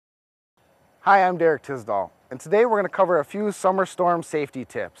Hi, I'm Tysdal, and today we're going to cover a few summer storm safety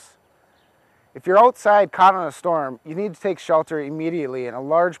tips. If you're outside caught in a storm, you need to take shelter immediately in a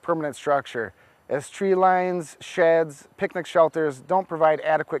large permanent structure, as tree lines, sheds, picnic shelters don't provide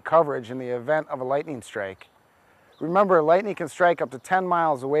adequate coverage in the event of a lightning strike. Remember, lightning can strike up to 10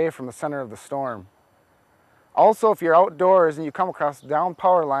 miles away from the center of the storm. Also, if you're outdoors and you come across downed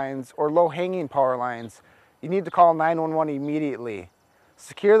power lines or low-hanging power lines, you need to call 911 immediately.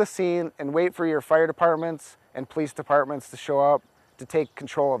 Secure the scene and wait for your fire departments and police departments to show up to take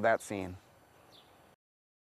control of that scene.